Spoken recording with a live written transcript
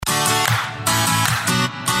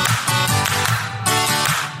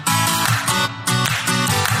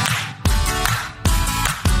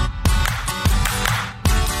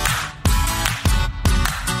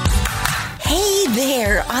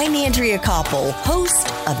Koppel, host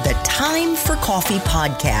of the Time for Coffee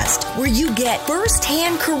podcast, where you get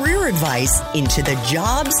firsthand career advice into the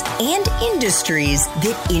jobs and industries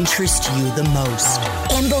that interest you the most.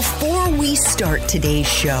 And before we start today's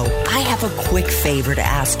show, I have a quick favor to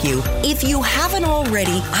ask you. If you haven't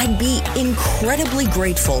already, I'd be incredibly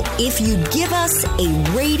grateful if you give us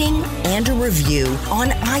a rating and a review on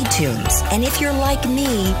iTunes. And if you're like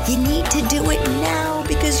me, you need to do it now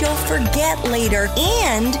because you'll forget later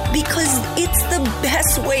and because it's the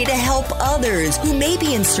best way to help others who may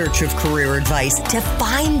be in search of career advice to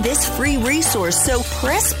find this free resource. So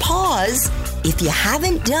press pause if you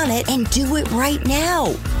haven't done it and do it right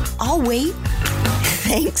now. I'll wait.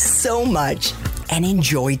 Thanks so much and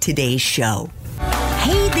enjoy today's show.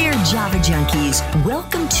 Hey there, Java Junkies.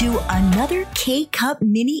 Welcome to another K-Cup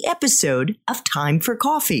mini episode of Time for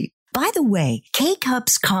Coffee. By the way,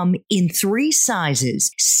 K-Cups come in 3 sizes,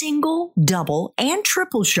 single, double, and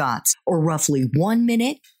triple shots, or roughly 1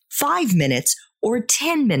 minute, 5 minutes, or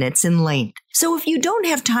 10 minutes in length. So if you don't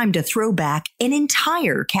have time to throw back an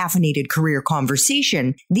entire caffeinated career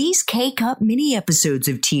conversation, these K-Cup mini episodes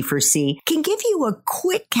of T4C can give you a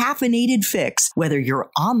quick caffeinated fix, whether you're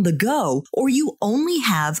on the go or you only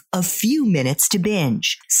have a few minutes to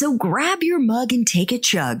binge. So grab your mug and take a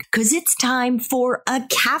chug, because it's time for a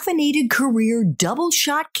caffeinated career double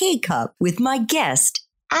shot K-Cup with my guest,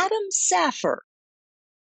 Adam Saffer.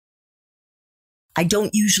 I don't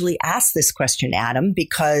usually ask this question, Adam,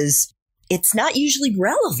 because it's not usually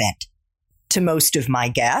relevant to most of my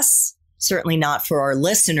guests, certainly not for our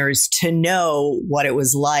listeners to know what it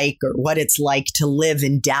was like or what it's like to live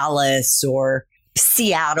in Dallas or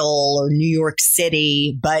Seattle or New York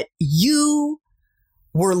City. But you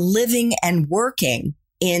were living and working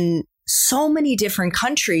in so many different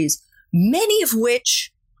countries, many of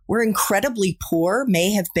which were incredibly poor,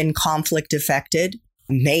 may have been conflict affected,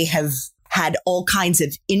 may have had all kinds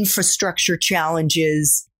of infrastructure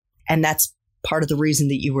challenges, and that's part of the reason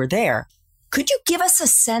that you were there. Could you give us a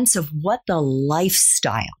sense of what the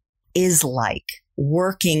lifestyle is like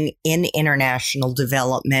working in international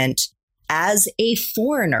development as a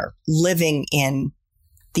foreigner living in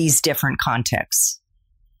these different contexts?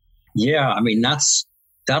 Yeah, I mean, that's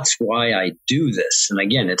why I do this. And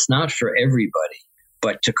again, it's not for everybody,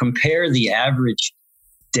 but to compare the average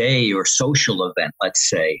day or social event, let's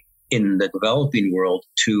say, in the developing world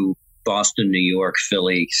to Boston, New York,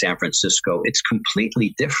 Philly, San Francisco, it's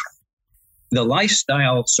completely different. The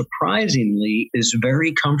lifestyle, surprisingly, is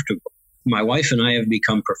very comfortable. My wife and I have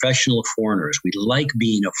become professional foreigners. We like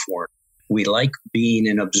being a foreigner. We like being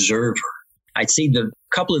an observer. I'd say the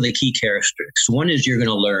couple of the key characteristics. One is you're going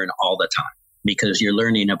to learn all the time because you're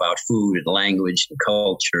learning about food and language and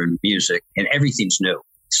culture and music, and everything's new.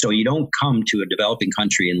 So you don't come to a developing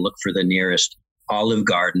country and look for the nearest Olive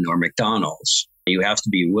Garden or McDonald's. You have to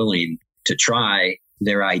be willing to try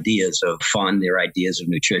their ideas of fun, their ideas of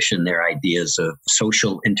nutrition, their ideas of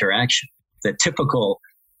social interaction. The typical,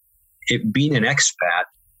 being an expat,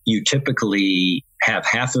 you typically have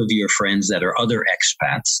half of your friends that are other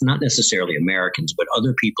expats, not necessarily Americans, but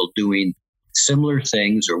other people doing similar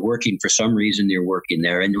things or working for some reason you're working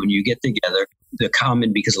there. And when you get together, the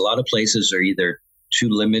common, because a lot of places are either too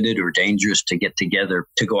limited or dangerous to get together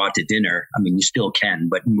to go out to dinner. I mean, you still can,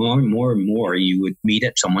 but more and more, you would meet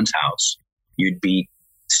at someone's house. You'd be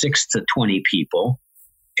 6 to 20 people,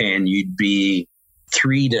 and you'd be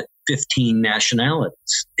 3 to 15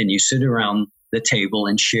 nationalities. And you sit around the table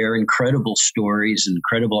and share incredible stories,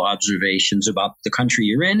 incredible observations about the country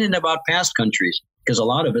you're in and about past countries, because a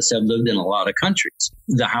lot of us have lived in a lot of countries.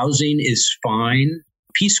 The housing is fine.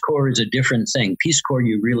 Peace Corps is a different thing. Peace Corps,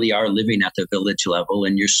 you really are living at the village level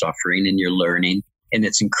and you're suffering and you're learning, and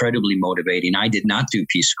it's incredibly motivating. I did not do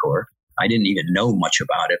Peace Corps. I didn't even know much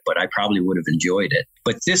about it, but I probably would have enjoyed it.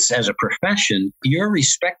 But this, as a profession, you're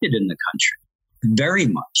respected in the country very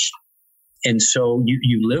much. And so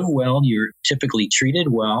you live well, you're typically treated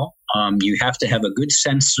well. You have to have a good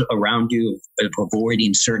sense around you of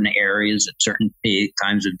avoiding certain areas at certain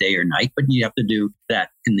times of day or night, but you have to do that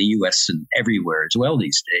in the U.S. and everywhere as well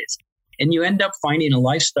these days. And you end up finding a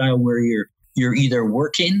lifestyle where you're either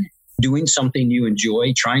working, doing something you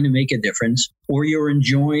enjoy, trying to make a difference, or you're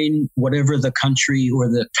enjoying whatever the country or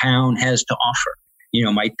the town has to offer. You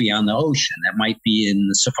know, might be on the ocean, it might be in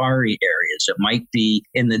the safari areas, it might be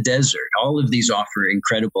in the desert. All of these offer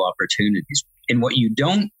incredible opportunities. And what you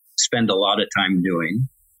don't spend a lot of time doing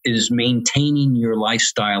is maintaining your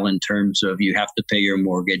lifestyle in terms of you have to pay your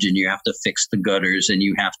mortgage and you have to fix the gutters and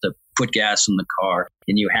you have to put gas in the car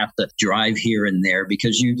and you have to drive here and there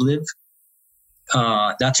because you live,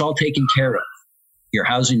 that's all taken care of. Your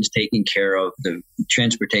housing's taken care of. The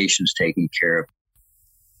transportation's taken care of.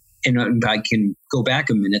 And I can go back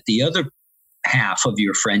a minute. The other half of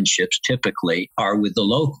your friendships typically are with the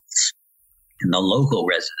locals and the local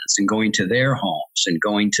residents, and going to their homes and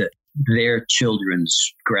going to their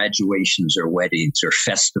children's graduations or weddings or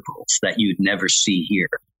festivals that you'd never see here.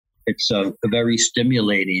 It's a very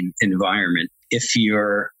stimulating environment if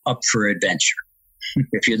you're up for adventure.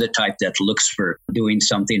 If you're the type that looks for doing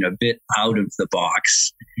something a bit out of the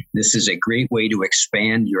box, this is a great way to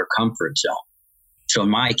expand your comfort zone. So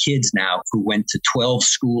my kids now, who went to 12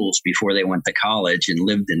 schools before they went to college and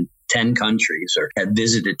lived in 10 countries or had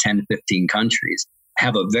visited 10, 15 countries,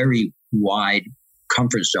 have a very wide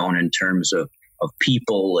comfort zone in terms of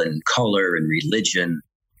people and color and religion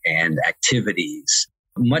and activities.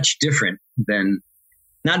 Much different than,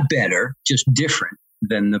 not better, just different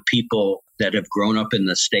than the people that have grown up in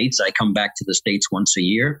the States. I come back to the States once a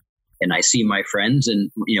year and I see my friends and,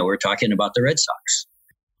 we're talking about the Red Sox.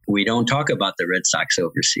 We don't talk about the Red Sox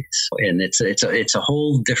overseas. And it's a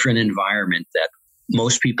whole different environment that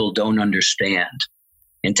most people don't understand.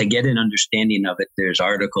 And to get an understanding of it, there's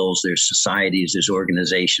articles, there's societies, there's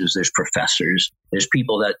organizations, there's professors, there's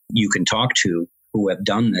people that you can talk to who have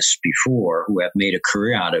done this before, who have made a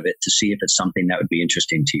career out of it, to see if it's something that would be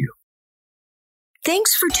interesting to you.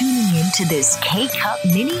 Thanks for tuning in to this K-Cup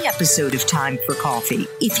mini episode of Time for Coffee.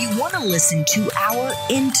 If you want to listen to our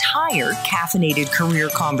entire caffeinated career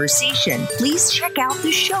conversation, please check out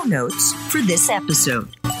the show notes for this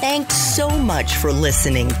episode. Thanks so much for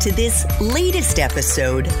listening to this latest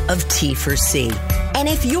episode of T4C. And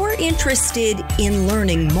if you're interested in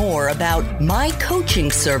learning more about my coaching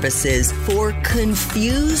services for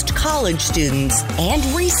confused college students and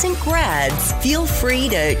recent grads, feel free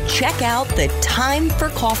to check out the Time for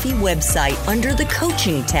Coffee website under the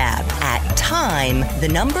coaching tab at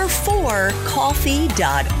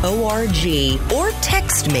time4coffee.org or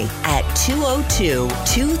text me at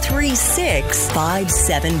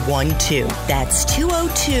 202-236-5712. That's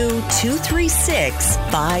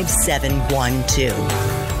 202-236-5712.